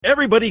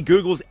Everybody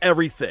Googles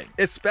everything,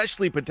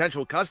 especially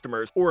potential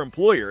customers or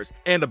employers,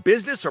 and a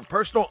business or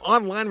personal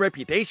online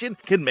reputation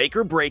can make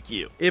or break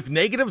you. If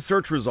negative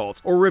search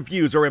results or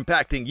reviews are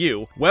impacting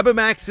you,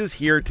 Webamax is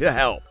here to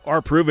help.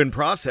 Our proven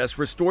process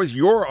restores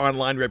your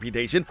online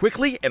reputation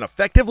quickly and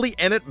effectively,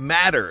 and it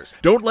matters.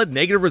 Don't let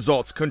negative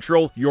results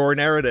control your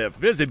narrative.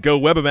 Visit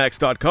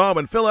GoWebamax.com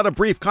and fill out a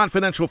brief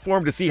confidential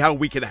form to see how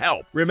we can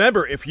help.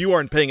 Remember, if you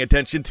aren't paying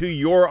attention to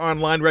your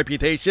online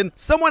reputation,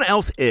 someone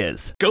else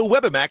is.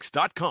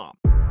 GoWebamax.com.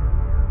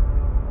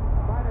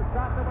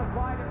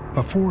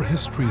 Before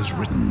history is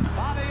written,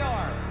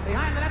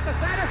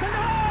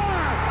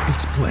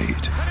 it's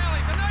played.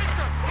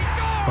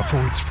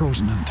 Before it's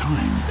frozen in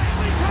time,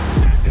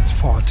 it's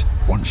fought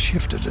one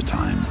shift at a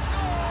time.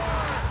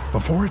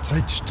 Before it's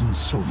etched in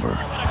silver,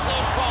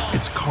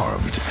 it's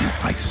carved in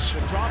ice.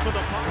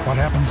 What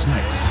happens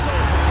next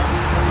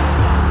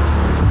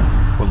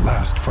will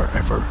last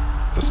forever.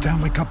 The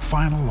Stanley Cup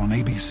Final on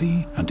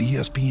ABC and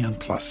ESPN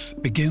Plus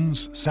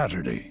begins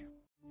Saturday.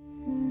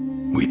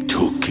 We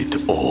took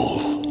it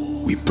all.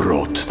 We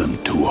brought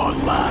them to our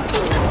land.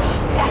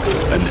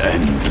 An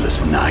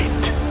endless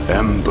night,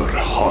 ember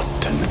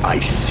hot and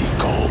icy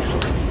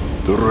cold.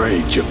 The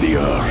rage of the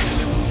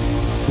earth.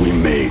 We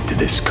made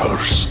this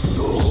curse.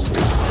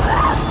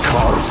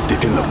 Carved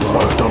it in the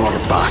blood on our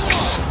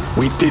backs.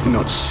 We did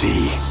not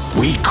see.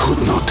 We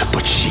could not,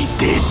 but she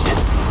did.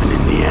 And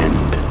in the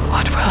end...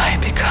 What will I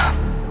become?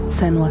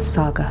 Senua's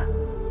Saga.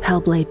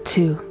 Hellblade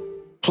 2.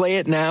 Play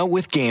it now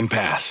with Game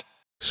Pass.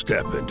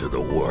 Step into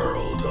the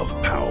world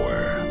of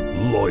power,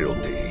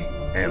 loyalty,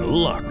 and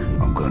luck.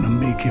 I'm gonna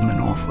make him an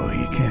offer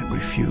he can't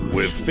refuse.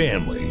 With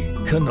family,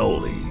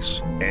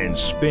 cannolis, and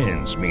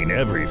spins mean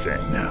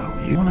everything. Now,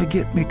 you wanna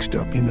get mixed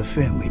up in the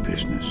family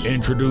business.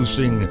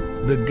 Introducing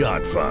The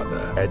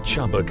Godfather at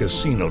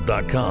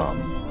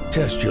ChumbaCasino.com.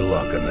 Test your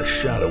luck in the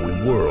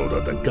shadowy world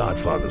of The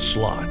Godfather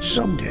slot.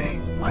 Someday,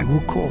 I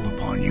will call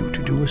upon you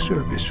to do a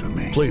service for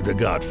me. Play The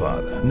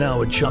Godfather,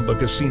 now at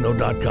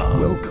ChumbaCasino.com.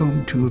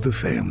 Welcome to the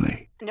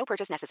family. No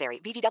purchase necessary.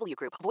 VGW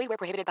Group. Void where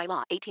prohibited by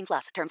law. 18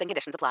 plus. Terms and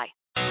conditions apply.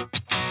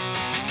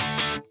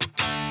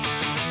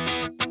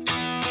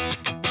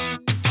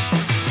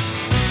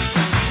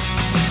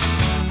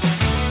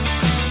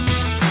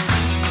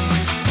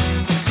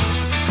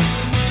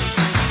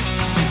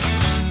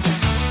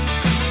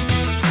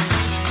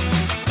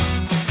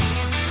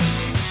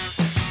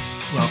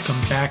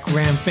 Welcome back,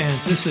 Ram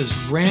fans. This is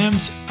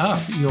Rams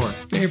Up, your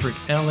favorite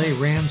LA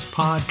Rams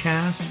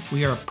podcast.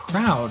 We are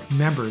proud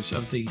members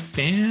of the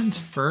Fans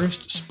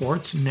First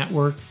Sports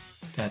Network.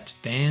 That's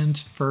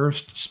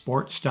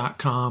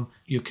fansfirstsports.com.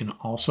 You can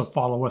also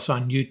follow us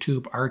on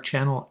YouTube. Our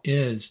channel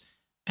is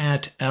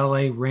at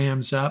LA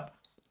Rams Up.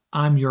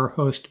 I'm your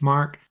host,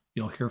 Mark.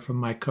 You'll hear from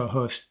my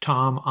co-host,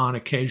 Tom, on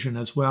occasion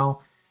as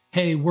well.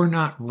 Hey, we're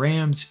not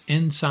Rams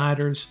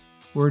insiders.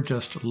 We're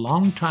just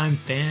longtime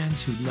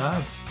fans who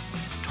love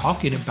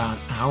talking about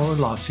our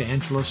Los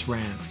Angeles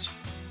Rams.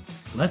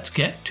 Let's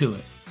get to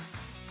it.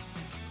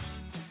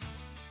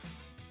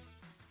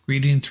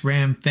 Greetings,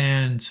 Ram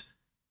fans.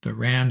 The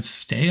Rams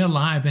stay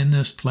alive in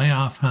this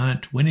playoff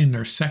hunt, winning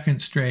their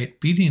second straight,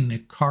 beating the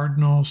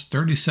Cardinals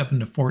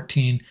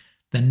 37-14,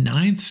 the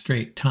ninth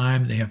straight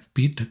time they have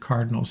beat the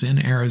Cardinals in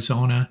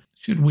Arizona.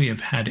 Should we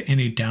have had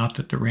any doubt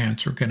that the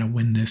Rams were going to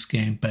win this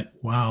game? But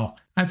wow,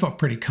 I felt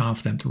pretty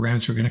confident the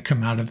Rams were going to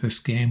come out of this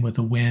game with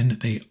a win.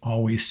 They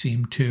always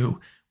seem to,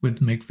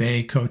 with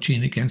McVay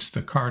coaching against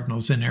the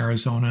Cardinals in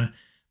Arizona.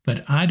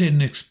 But I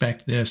didn't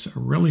expect this. A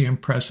really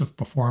impressive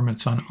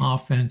performance on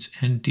offense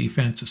and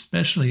defense,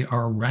 especially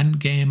our run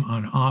game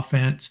on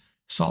offense.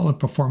 Solid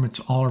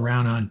performance all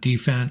around on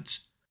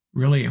defense.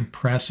 Really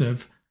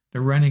impressive. The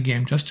running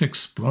game just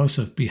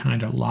explosive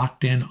behind a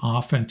locked-in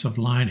offensive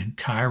line and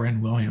Kyren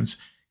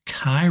Williams.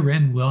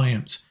 Kyren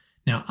Williams.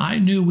 Now, I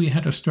knew we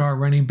had a star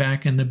running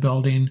back in the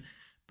building,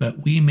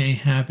 but we may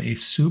have a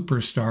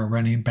superstar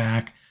running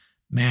back.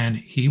 Man,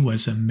 he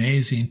was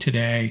amazing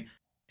today.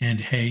 And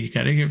hey, you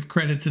got to give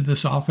credit to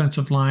this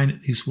offensive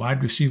line. These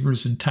wide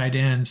receivers and tight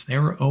ends, they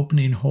were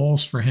opening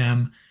holes for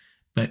him,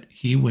 but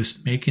he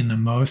was making the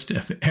most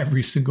of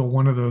every single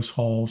one of those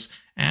holes,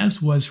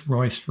 as was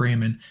Royce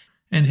Freeman.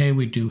 And hey,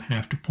 we do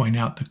have to point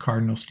out the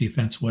Cardinals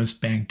defense was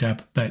banged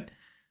up, but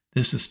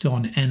this is still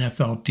an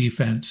NFL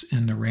defense,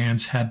 and the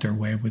Rams had their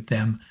way with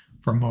them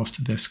for most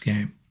of this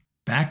game.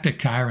 Back to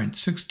Kyren,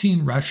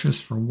 16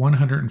 rushes for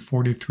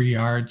 143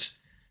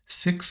 yards,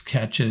 6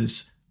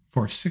 catches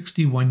for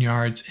 61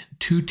 yards and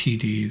 2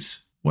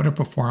 TDs. What a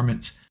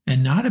performance.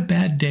 And not a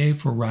bad day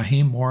for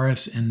Raheem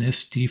Morris and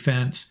this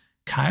defense.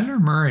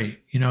 Kyler Murray,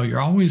 you're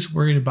always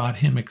worried about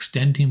him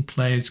extending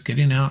plays,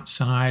 getting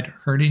outside,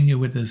 hurting you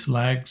with his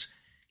legs.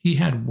 He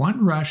had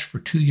 1 rush for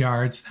 2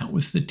 yards. That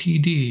was the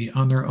TD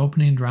on their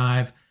opening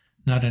drive.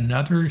 Not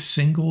another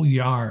single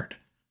yard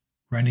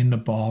running the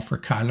ball for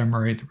Kyler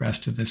Murray the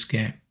rest of this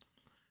game.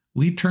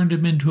 We turned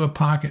him into a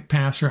pocket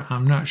passer.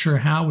 I'm not sure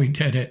how we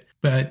did it,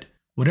 but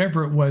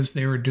whatever it was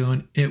they were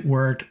doing, it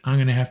worked. I'm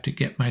going to have to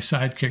get my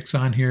sidekicks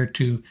on here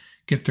to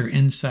get their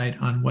insight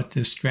on what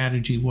this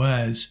strategy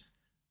was.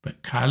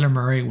 but Kyler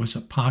Murray was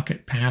a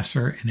pocket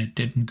passer, and it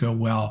didn't go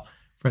well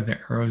for the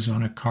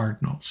Arizona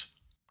Cardinals.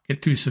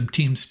 Get through some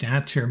team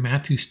stats here.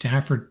 Matthew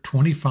Stafford,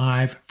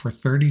 25 for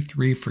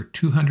 33 for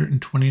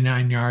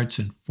 229 yards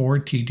and 4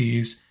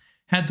 TDs.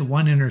 Had the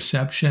one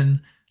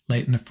interception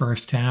late in the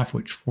first half,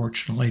 which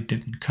fortunately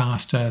didn't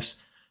cost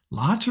us.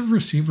 Lots of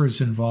receivers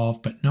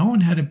involved, but no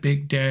one had a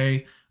big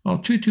day. Well,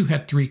 Tutu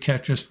had 3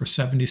 catches for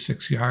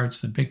 76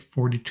 yards, the big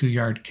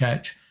 42-yard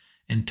catch,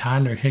 and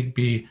Tyler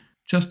Higbee,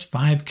 just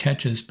 5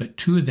 catches, but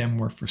 2 of them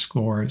were for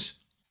scores.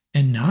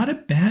 And not a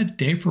bad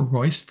day for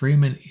Royce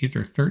Freeman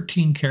either.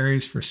 13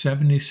 carries for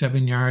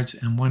 77 yards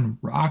and 1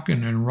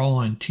 rockin' and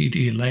rollin'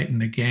 TD late in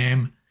the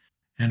game.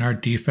 And our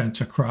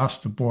defense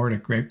across the board, a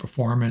great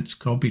performance.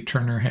 Kobe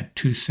Turner had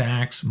 2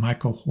 sacks.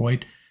 Michael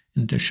Hoyt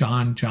and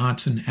Deshaun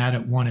Johnson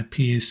added 1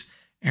 apiece.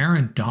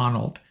 Aaron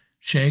Donald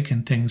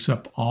shaking things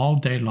up all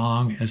day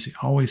long, as he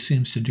always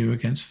seems to do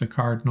against the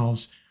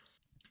Cardinals.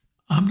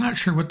 I'm not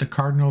sure what the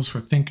Cardinals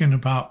were thinking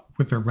about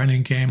with their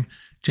running game.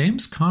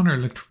 James Conner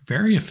looked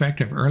very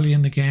effective early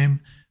in the game,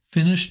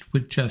 finished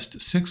with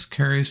just 6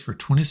 carries for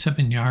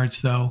 27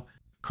 yards, though.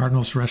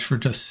 Cardinals rushed for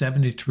just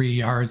 73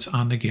 yards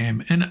on the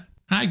game. And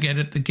I get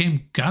it, the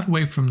game got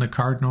away from the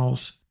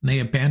Cardinals, and they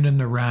abandoned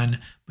the run,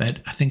 but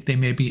I think they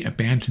maybe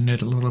abandoned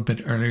it a little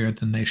bit earlier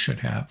than they should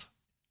have.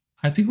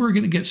 I think we're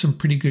going to get some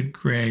pretty good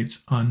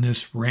grades on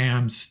this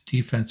Rams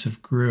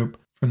defensive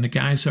group. From the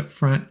guys up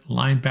front,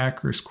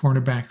 linebackers,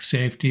 cornerbacks,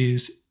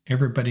 safeties,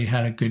 everybody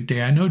had a good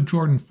day. I know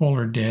Jordan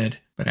Fuller did,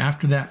 but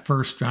after that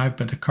first drive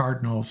by the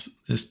Cardinals,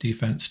 this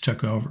defense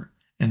took over,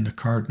 and the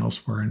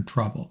Cardinals were in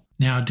trouble.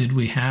 Now, did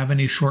we have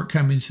any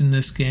shortcomings in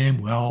this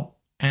game? Well,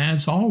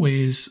 as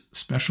always,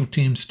 special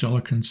teams still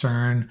a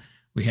concern.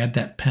 We had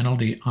that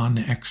penalty on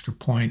the extra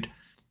point.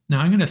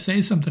 Now, I'm going to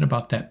say something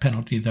about that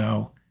penalty,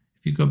 though.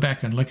 If you go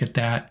back and look at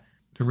that,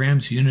 the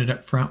Rams unit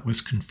up front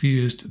was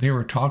confused. They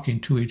were talking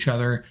to each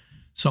other.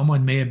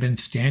 Someone may have been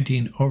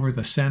standing over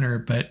the center,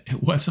 but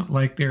it wasn't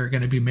like they were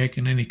going to be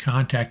making any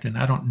contact, and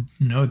I don't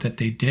know that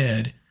they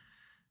did.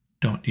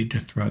 Don't need to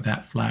throw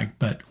that flag,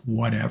 but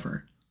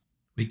whatever.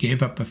 We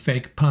gave up a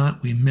fake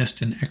punt. We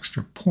missed an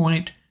extra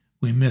point.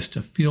 We missed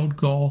a field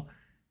goal.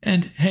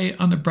 And hey,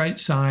 on the bright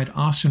side,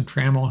 Austin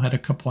Trammell had a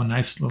couple of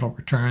nice little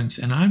returns,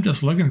 and I'm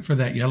just looking for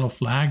that yellow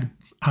flag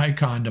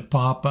icon to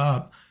pop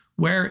up.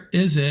 Where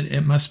is it?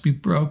 It must be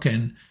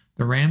broken.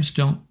 The Rams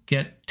don't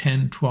get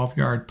 10,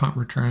 12-yard punt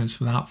returns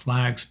without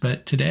flags,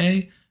 but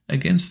today,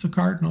 against the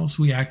Cardinals,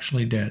 we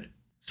actually did.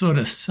 So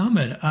to sum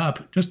it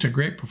up, just a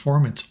great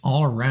performance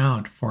all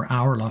around for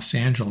our Los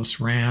Angeles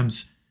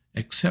Rams,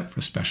 except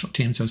for special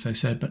teams, as I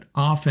said, but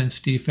offense,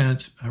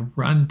 defense,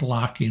 run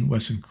blocking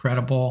was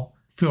incredible.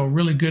 Feel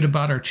really good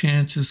about our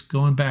chances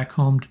going back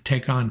home to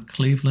take on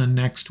Cleveland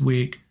next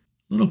week.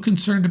 A little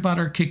concerned about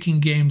our kicking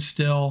game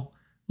still.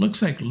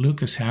 Looks like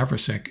Lucas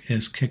Havrisik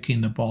is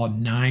kicking the ball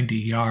 90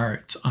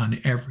 yards on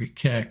every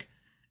kick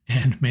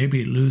and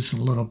maybe losing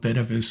a little bit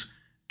of his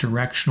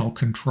directional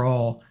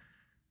control.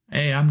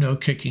 Hey, I'm no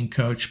kicking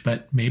coach,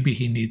 but maybe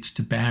he needs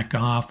to back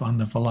off on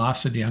the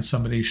velocity on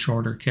some of these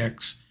shorter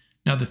kicks.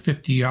 Now, the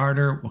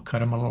 50-yarder, we'll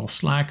cut him a little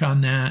slack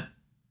on that,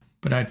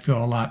 but I'd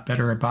feel a lot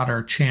better about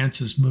our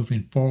chances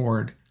moving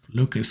forward if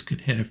Lucas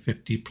could hit a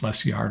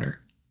 50-plus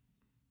yarder.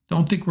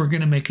 Don't think we're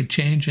going to make a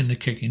change in the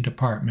kicking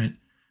department,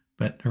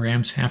 but the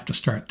Rams have to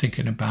start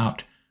thinking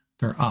about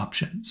their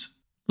options.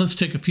 Let's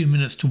take a few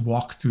minutes to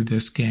walk through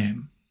this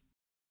game.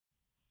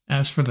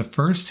 As for the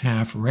first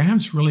half,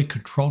 Rams really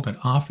controlled it,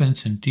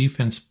 offense and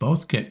defense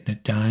both getting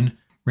it done.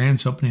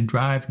 Rams opening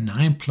drive,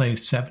 9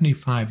 plays,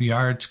 75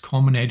 yards,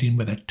 culminating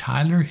with a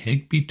Tyler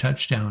Higbee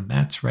touchdown.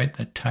 That's right,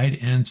 the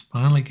tight ends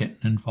finally getting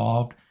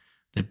involved.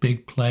 The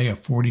big play, a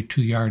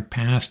 42-yard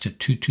pass to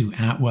Tutu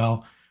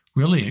Atwell,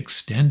 really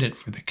extended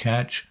for the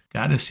catch.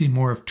 Got to see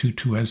more of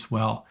Tutu as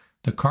well.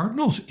 The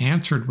Cardinals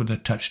answered with a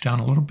touchdown,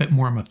 a little bit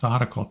more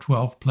methodical,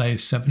 12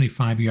 plays,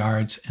 75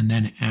 yards, and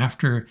then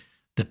after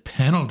the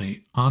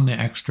penalty on the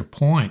extra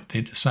point,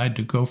 they decided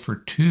to go for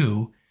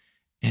 2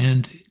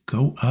 and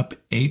go up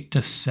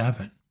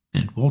 8-7.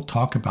 And we'll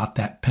talk about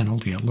that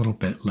penalty a little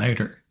bit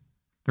later.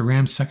 The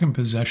Rams' second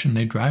possession,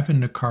 they drive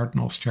into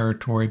Cardinals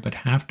territory but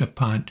have to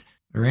punt.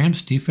 The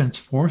Rams' defense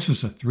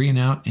forces a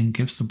 3-and-out and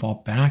gives the ball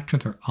back to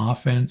their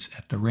offense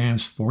at the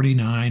Rams'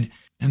 49.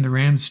 And the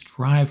Rams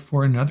drive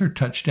for another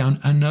touchdown,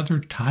 another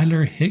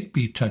Tyler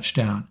Higbee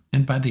touchdown.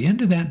 And by the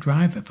end of that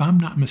drive, if I'm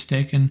not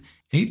mistaken,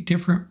 8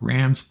 different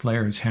Rams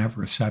players have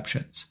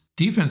receptions.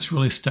 Defense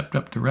really stepped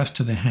up the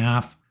rest of the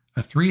half.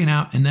 A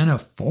 3-and-out and then a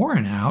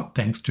 4-and-out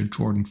thanks to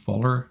Jordan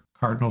Fuller.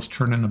 Cardinals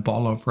turning the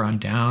ball over on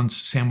downs.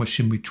 Sandwiched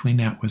in between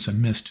that was a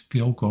missed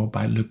field goal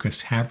by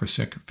Lucas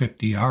Havrisik, a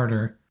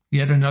 50-yarder.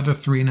 Yet another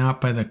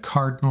 3-and-out by the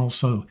Cardinals.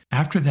 So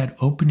after that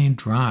opening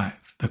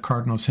drive, the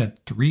Cardinals had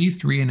 3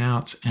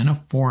 3-and-outs and a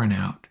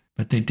 4-and-out.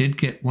 But they did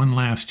get one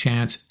last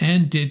chance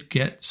and did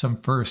get some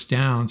first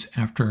downs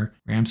after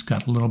Rams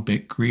got a little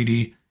bit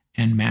greedy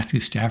and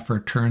Matthew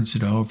Stafford turns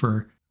it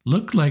over.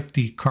 Looked like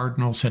the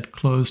Cardinals had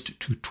closed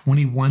to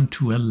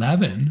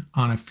 21-11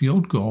 on a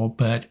field goal,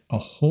 but a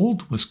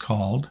hold was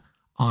called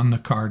on the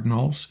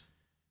Cardinals,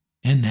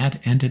 and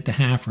that ended the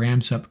half.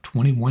 Rams up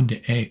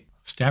 21-8.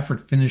 Stafford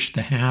finished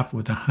the half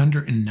with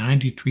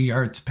 193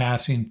 yards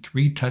passing,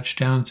 3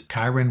 touchdowns.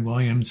 Kyren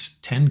Williams,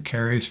 10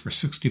 carries for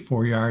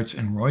 64 yards,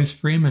 and Royce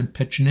Freeman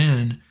pitching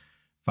in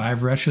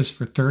 5 rushes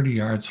for 30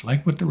 yards.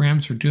 Like what the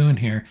Rams are doing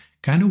here,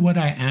 kind of what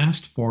I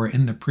asked for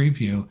in the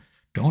preview.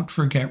 Don't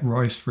forget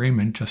Royce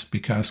Freeman just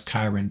because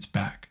Kyren's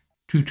back.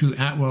 Tutu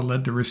Atwell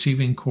led the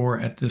receiving corps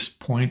at this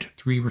point,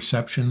 3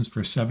 receptions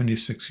for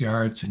 76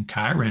 yards, and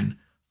Kyren,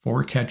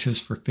 4 catches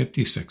for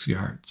 56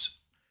 yards.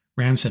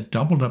 Rams had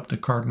doubled up the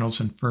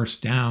Cardinals in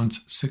first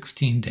downs,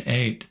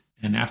 16-8.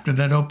 And after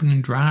that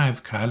opening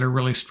drive, Kyler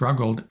really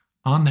struggled.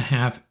 On the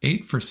half,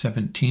 8 for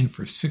 17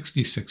 for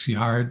 66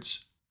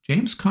 yards.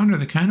 James Conner,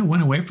 they kind of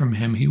went away from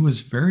him. He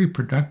was very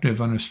productive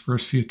on his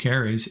first few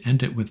carries,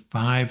 ended with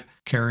 5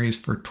 carries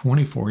for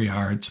 24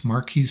 yards.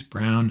 Marquise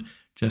Brown,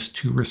 just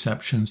 2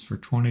 receptions for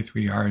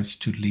 23 yards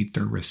to lead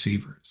their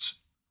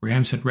receivers.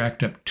 Rams had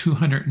racked up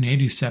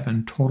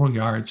 287 total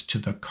yards to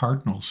the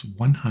Cardinals'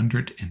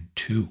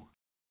 102.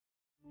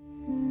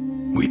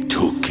 We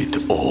took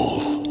it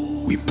all.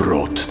 We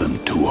brought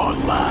them to our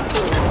land.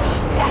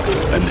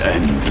 An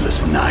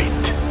endless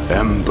night,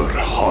 ember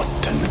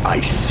hot and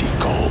icy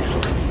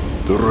cold.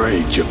 The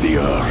rage of the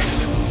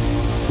earth.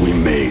 We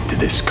made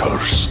this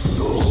curse.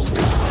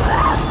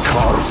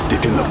 Carved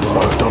it in the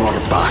blood on our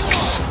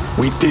backs.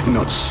 We did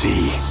not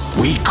see.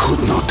 We could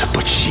not,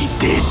 but she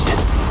did.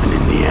 And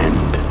in the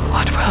end,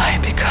 What will I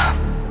become?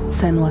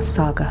 Senua's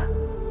Saga.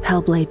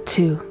 Hellblade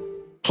 2.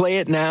 Play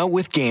it now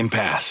with Game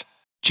Pass.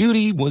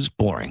 Judy was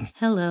boring.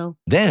 Hello.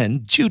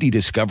 Then Judy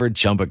discovered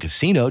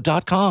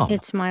ChumbaCasino.com.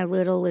 It's my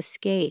little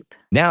escape.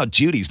 Now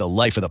Judy's the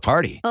life of the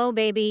party. Oh,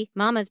 baby,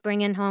 mama's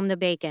bringing home the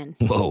bacon.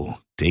 Whoa,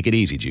 take it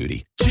easy,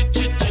 Judy.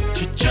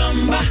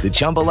 The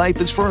Chumba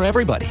life is for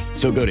everybody.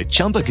 So go to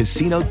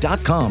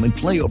ChumbaCasino.com and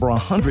play over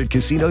 100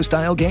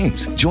 casino-style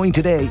games. Join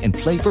today and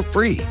play for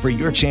free for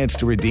your chance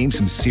to redeem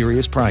some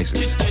serious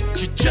prizes.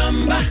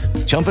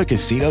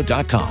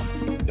 ChumbaCasino.com.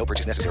 No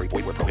purchase necessary.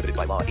 Void where prohibited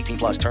by law.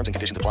 18+ terms and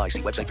conditions apply.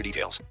 See website for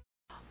details.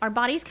 Our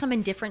bodies come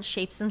in different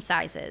shapes and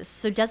sizes,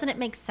 so doesn't it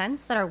make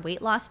sense that our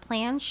weight loss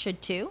plans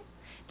should too?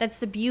 That's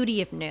the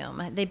beauty of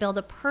Noom. They build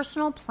a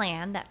personal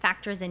plan that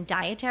factors in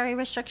dietary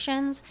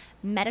restrictions,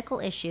 medical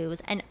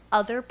issues, and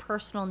other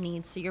personal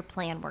needs so your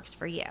plan works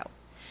for you.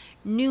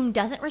 Noom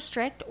doesn't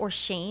restrict or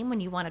shame when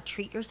you want to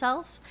treat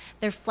yourself.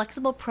 Their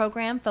flexible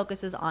program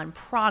focuses on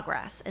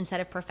progress instead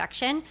of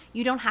perfection.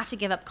 You don't have to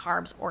give up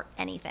carbs or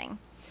anything.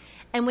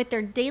 And with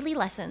their daily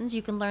lessons,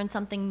 you can learn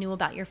something new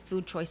about your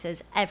food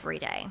choices every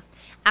day.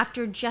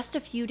 After just a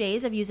few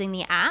days of using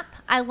the app,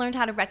 I learned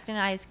how to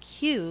recognize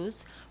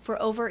cues for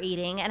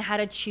overeating and how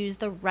to choose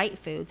the right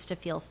foods to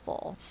feel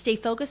full. Stay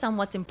focused on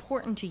what's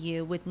important to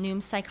you with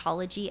Noom's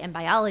psychology and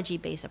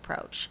biology-based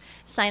approach.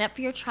 Sign up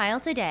for your trial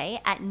today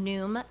at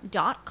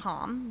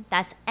Noom.com.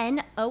 That's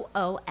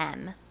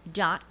Noom.com.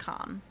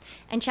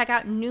 And check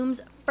out Noom's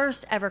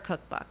first ever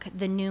cookbook,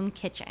 The Noom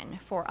Kitchen,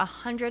 for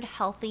 100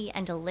 healthy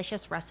and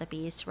delicious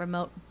recipes to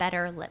promote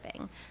better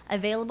living.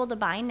 Available to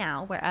buy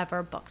now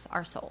wherever books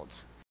are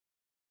sold.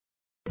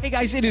 Hey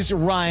guys, it is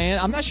Ryan.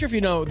 I'm not sure if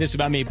you know this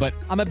about me, but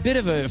I'm a bit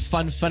of a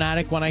fun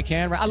fanatic when I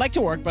can. I like to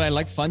work, but I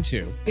like fun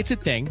too. It's a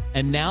thing.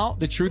 And now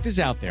the truth is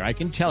out there. I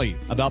can tell you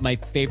about my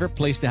favorite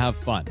place to have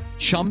fun.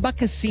 Chumba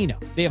Casino.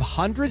 They have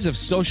hundreds of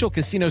social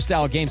casino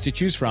style games to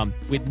choose from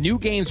with new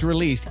games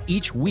released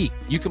each week.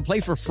 You can play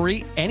for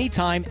free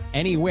anytime,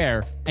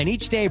 anywhere. And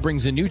each day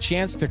brings a new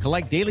chance to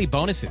collect daily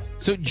bonuses.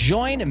 So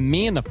join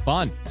me in the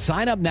fun.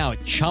 Sign up now at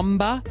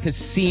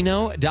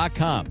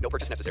ChumbaCasino.com. No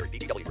purchase necessary.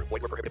 VGW Group.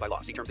 Void where prohibited by law.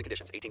 See terms and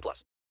conditions.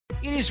 18+.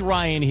 It is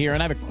Ryan here,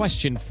 and I have a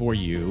question for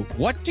you.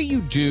 What do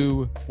you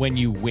do when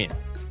you win?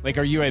 Like,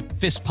 are you a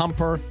fist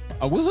pumper,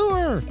 a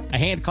woohooer, a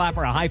hand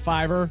clapper, a high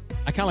fiver?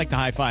 I kind of like the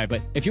high five,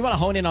 but if you want to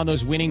hone in on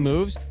those winning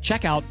moves,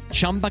 check out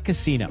Chumba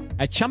Casino.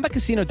 At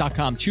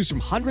ChumbaCasino.com, choose from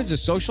hundreds of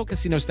social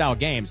casino-style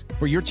games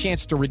for your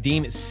chance to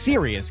redeem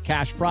serious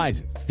cash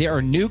prizes. There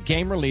are new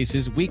game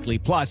releases weekly,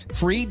 plus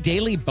free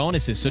daily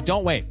bonuses, so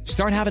don't wait.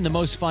 Start having the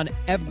most fun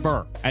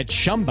ever at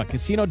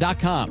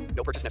ChumbaCasino.com.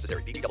 No purchase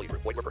necessary. VGW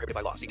Group. Void where prohibited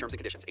by law. See terms and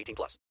conditions.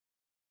 18+.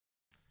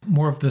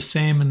 More of the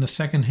same in the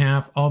second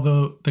half,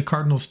 although the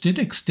Cardinals did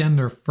extend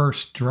their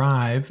first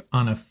drive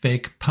on a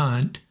fake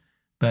punt,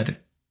 but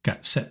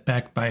got set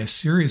back by a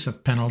series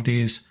of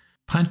penalties,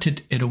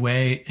 punted it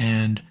away,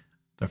 and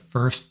the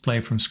first play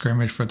from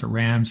scrimmage for the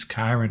Rams,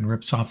 Kyren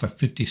rips off a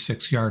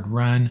 56-yard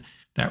run.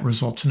 That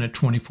results in a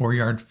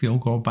 24-yard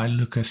field goal by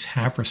Lucas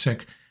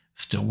Havrasik.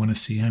 Still want to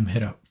see him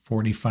hit a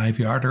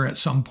 45-yarder at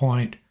some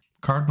point.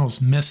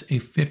 Cardinals miss a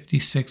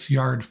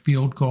 56-yard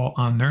field goal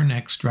on their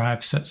next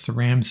drive, sets the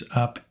Rams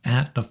up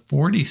at the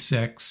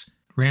 46.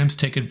 Rams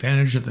take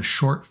advantage of the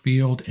short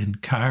field,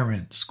 and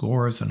Kyren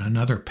scores on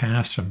another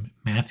pass from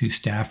Matthew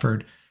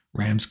Stafford.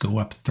 Rams go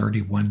up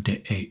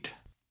 31-8.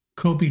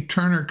 Kobe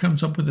Turner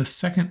comes up with a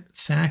second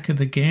sack of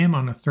the game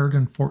on a 3rd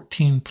and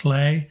 14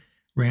 play.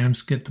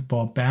 Rams get the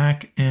ball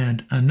back,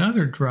 and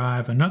another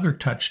drive, another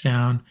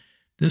touchdown,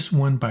 this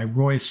one by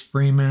Royce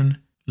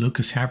Freeman.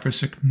 Lucas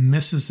Havrisik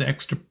misses the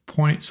extra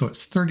point, so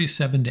it's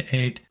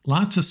 37-8.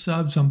 Lots of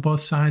subs on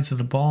both sides of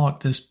the ball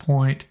at this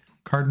point.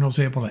 Cardinals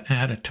able to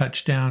add a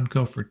touchdown,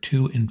 go for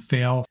 2 and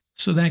fail.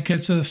 So that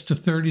gets us to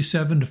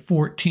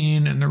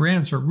 37-14, and the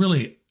Rams are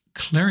really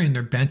clearing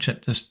their bench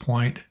at this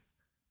point.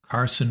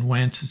 Carson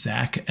Wentz,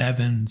 Zach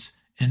Evans,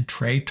 and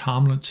Trey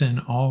Tomlinson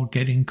all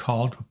getting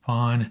called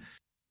upon.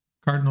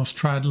 Cardinals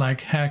tried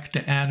like heck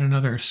to add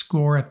another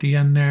score at the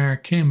end there,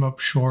 came up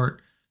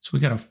short, so we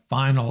got a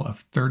final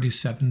of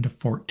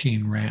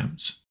 37-14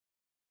 Rams.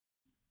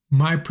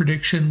 My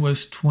prediction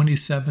was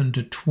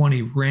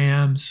 27-20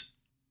 Rams,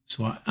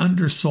 so I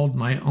undersold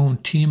my own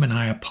team and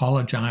I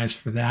apologize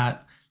for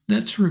that.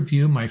 Let's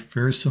review my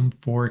fearsome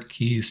 4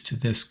 keys to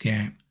this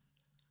game.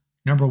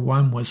 Number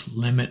 1 was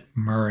limit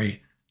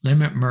Murray.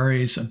 Limit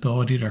Murray's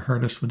ability to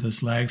hurt us with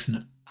his legs,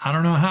 and I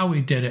don't know how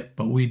we did it,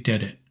 but we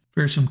did it.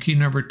 Fearsome key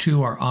number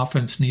 2, our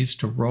offense needs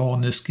to roll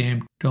in this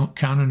game. Don't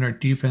count on our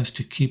defense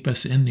to keep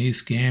us in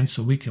these games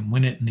so we can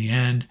win it in the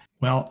end.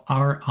 Well,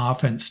 our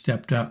offense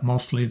stepped up,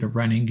 mostly the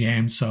running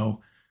game,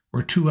 so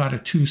we're 2 out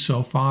of 2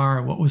 so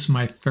far. What was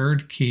my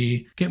 3rd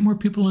key? Get more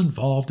people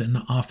involved in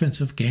the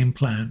offensive game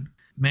plan.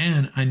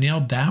 Man, I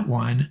nailed that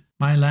one.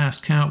 My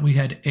last count, we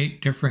had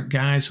 8 different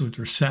guys with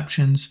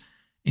receptions,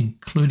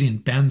 including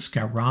Ben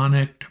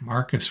Skowronek,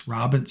 Demarcus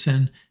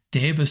Robinson,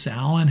 Davis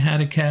Allen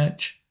had a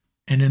catch,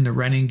 and in the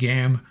running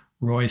game,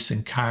 Royce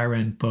and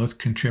Kyron both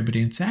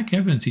contributing. Zach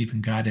Evans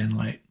even got in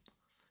late.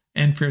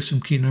 And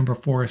fearsome key number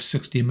 4 is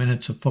 60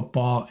 minutes of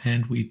football,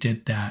 and we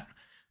did that.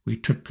 We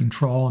took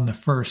control in the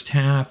first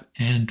half,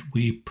 and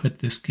we put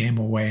this game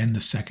away in the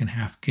second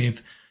half,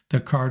 gave the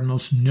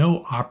Cardinals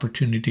no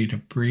opportunity to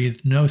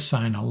breathe, no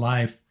sign of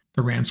life.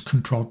 The Rams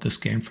controlled this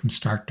game from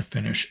start to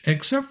finish,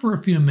 except for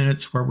a few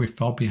minutes where we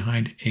fell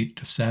behind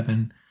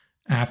 8-7.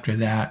 After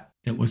that,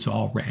 it was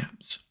all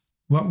Rams.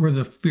 What were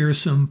the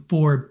fearsome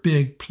 4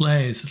 big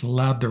plays that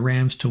allowed the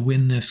Rams to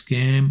win this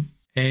game?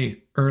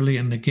 Hey, early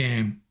in the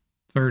game,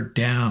 3rd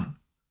down.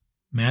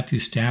 Matthew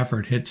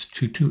Stafford hits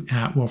Tutu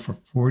Atwell for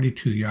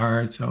 42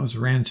 yards. That was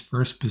the Rams'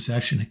 first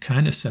possession. It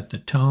kind of set the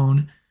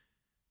tone.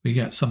 We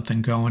got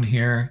something going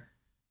here.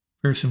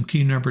 Fearsome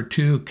key number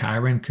 2,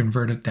 Kyron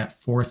converted that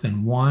 4th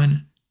and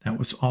 1. That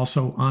was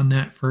also on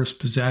that first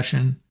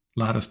possession.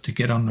 Allowed us to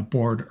get on the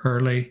board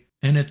early.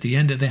 And at the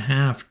end of the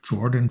half,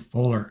 Jordan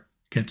Fuller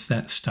gets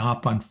that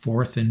stop on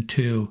 4th and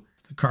 2.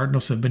 The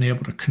Cardinals have been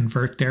able to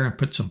convert there and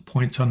put some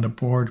points on the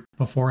board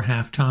before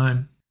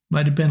halftime.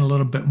 Might have been a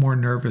little bit more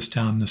nervous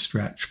down the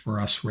stretch for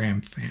us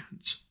Ram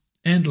fans.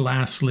 And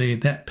lastly,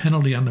 that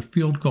penalty on the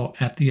field goal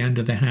at the end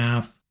of the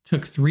half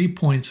took 3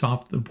 points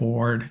off the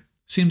board.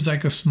 Seems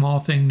like a small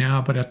thing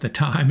now, but at the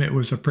time it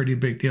was a pretty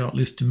big deal, at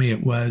least to me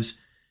it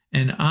was.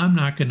 And I'm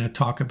not going to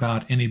talk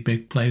about any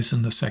big plays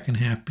in the second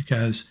half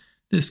because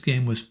this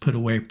game was put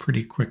away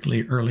pretty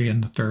quickly early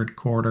in the 3rd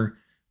quarter.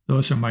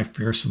 Those are my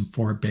fearsome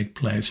 4 big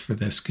plays for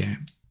this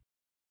game.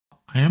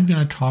 I am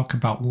going to talk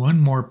about one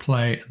more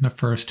play in the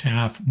first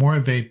half, more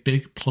of a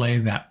big play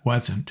that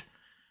wasn't.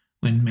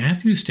 When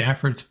Matthew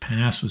Stafford's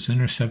pass was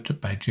intercepted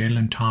by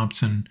Jalen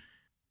Thompson,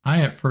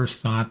 I at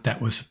first thought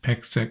that was a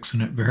pick 6,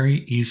 and it very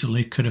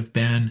easily could have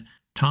been.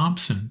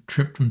 Thompson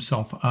tripped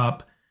himself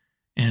up,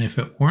 and if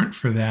it weren't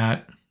for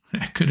that,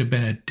 that could have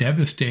been a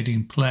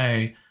devastating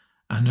play.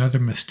 Another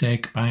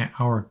mistake by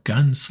our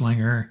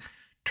gunslinger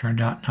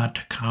turned out not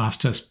to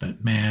cost us,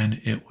 but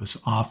man, it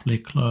was awfully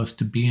close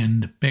to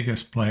being the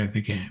biggest play of the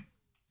game.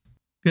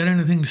 Got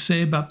anything to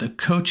say about the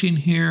coaching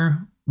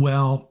here?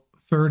 Well,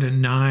 3rd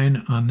and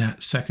 9 on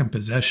that second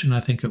possession,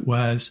 I think it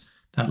was.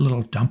 That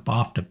little dump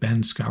off to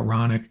Ben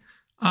Skowronek.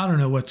 I don't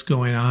know what's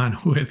going on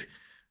with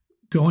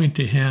going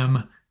to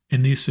him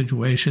in these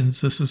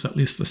situations. This is at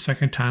least the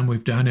second time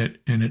we've done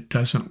it, and it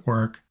doesn't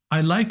work. I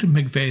liked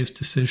McVay's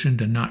decision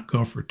to not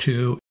go for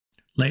 2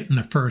 late in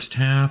the first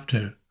half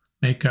to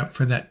make up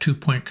for that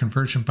 2-point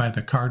conversion by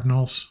the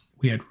Cardinals.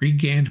 We had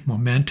regained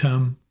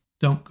momentum.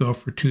 Don't go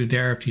for 2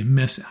 there. If you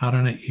miss out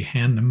on it, you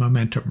hand the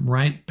momentum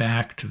right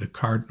back to the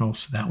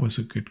Cardinals. That was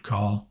a good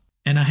call.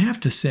 And I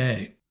have to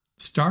say,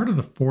 start of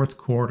the 4th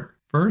quarter,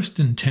 1st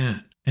and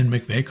 10, and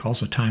McVay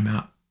calls a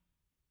timeout.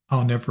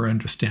 I'll never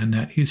understand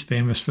that. He's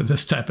famous for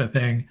this type of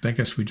thing. I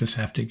guess we just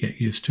have to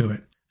get used to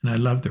it. And I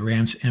love the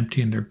Rams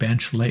emptying their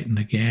bench late in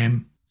the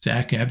game.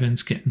 Zach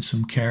Evans getting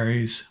some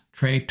carries.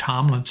 Trey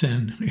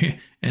Tomlinson.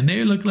 And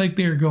they look like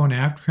they were going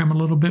after him a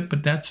little bit,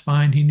 but that's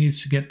fine. He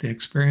needs to get the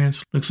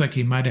experience. Looks like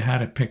he might have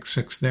had a pick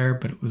 6 there,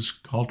 but it was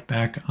called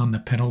back on the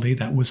penalty.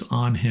 That was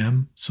on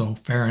him, so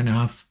fair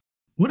enough.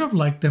 Would have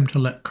liked them to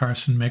let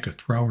Carson make a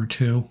throw or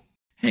 2.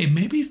 Hey,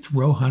 maybe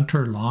throw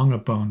Hunter Long a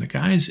bone. The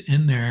guy's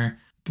in there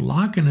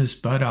blocking his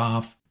butt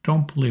off.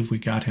 Don't believe we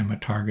got him a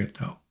target,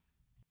 though.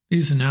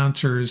 These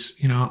announcers,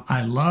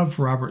 I love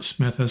Robert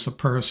Smith as a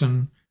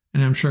person,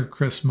 and I'm sure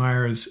Chris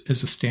Meyer is a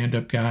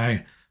stand-up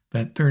guy,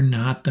 but they're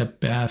not the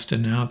best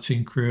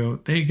announcing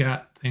crew. They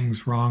got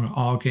things wrong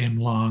all game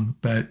long,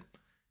 but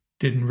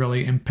didn't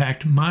really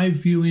impact my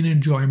viewing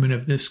enjoyment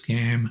of this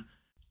game.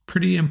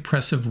 Pretty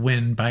impressive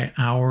win by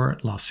our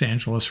Los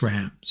Angeles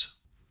Rams.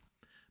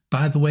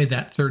 By the way,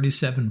 that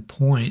 37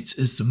 points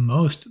is the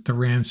most the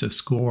Rams have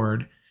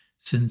scored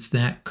since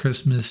that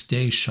Christmas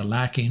Day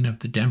shellacking of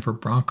the Denver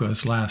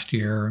Broncos last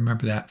year.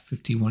 Remember that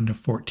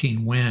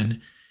 51-14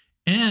 win.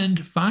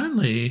 And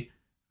finally,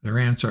 the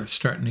Rams are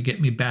starting to get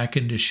me back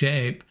into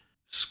shape.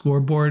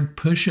 Scoreboard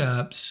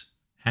push-ups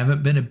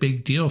haven't been a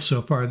big deal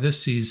so far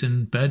this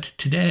season, but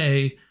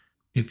today,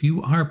 if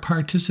you are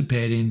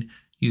participating,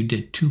 you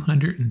did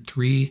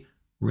 203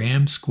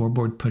 Rams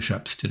scoreboard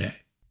push-ups today.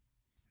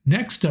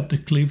 Next up, the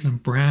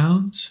Cleveland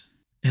Browns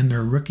and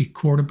their rookie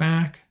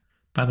quarterback.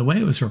 By the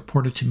way, it was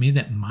reported to me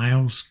that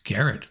Myles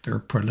Garrett, their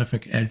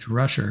prolific edge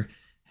rusher,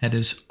 had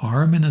his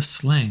arm in a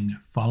sling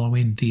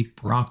following the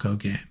Bronco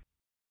game.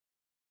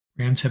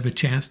 Rams have a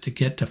chance to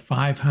get to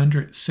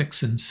 500,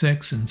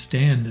 6-6, and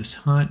stay in this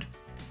hunt.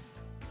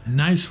 A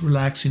nice,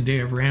 relaxing day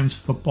of Rams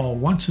football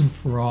once and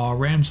for all.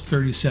 Rams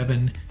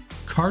 37,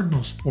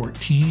 Cardinals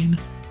 14.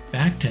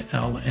 Back to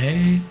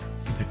LA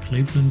for the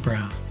Cleveland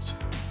Browns.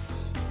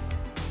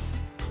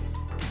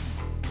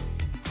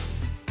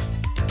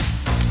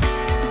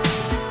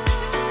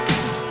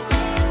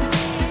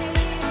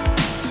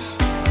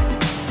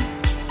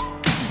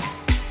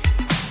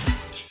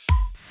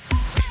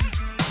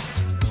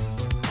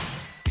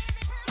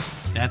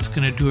 That's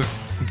going to do it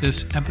for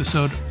this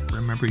episode.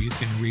 Remember, you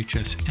can reach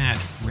us at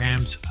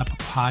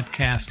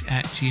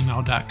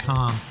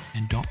ramsuppodcast@gmail.com.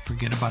 And don't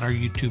forget about our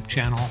YouTube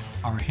channel.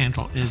 Our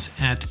handle is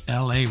at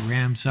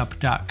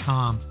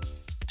laramsup.com.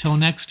 Till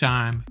next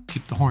time,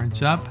 keep the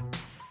horns up,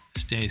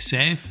 stay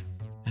safe,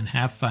 and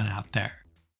have fun out there.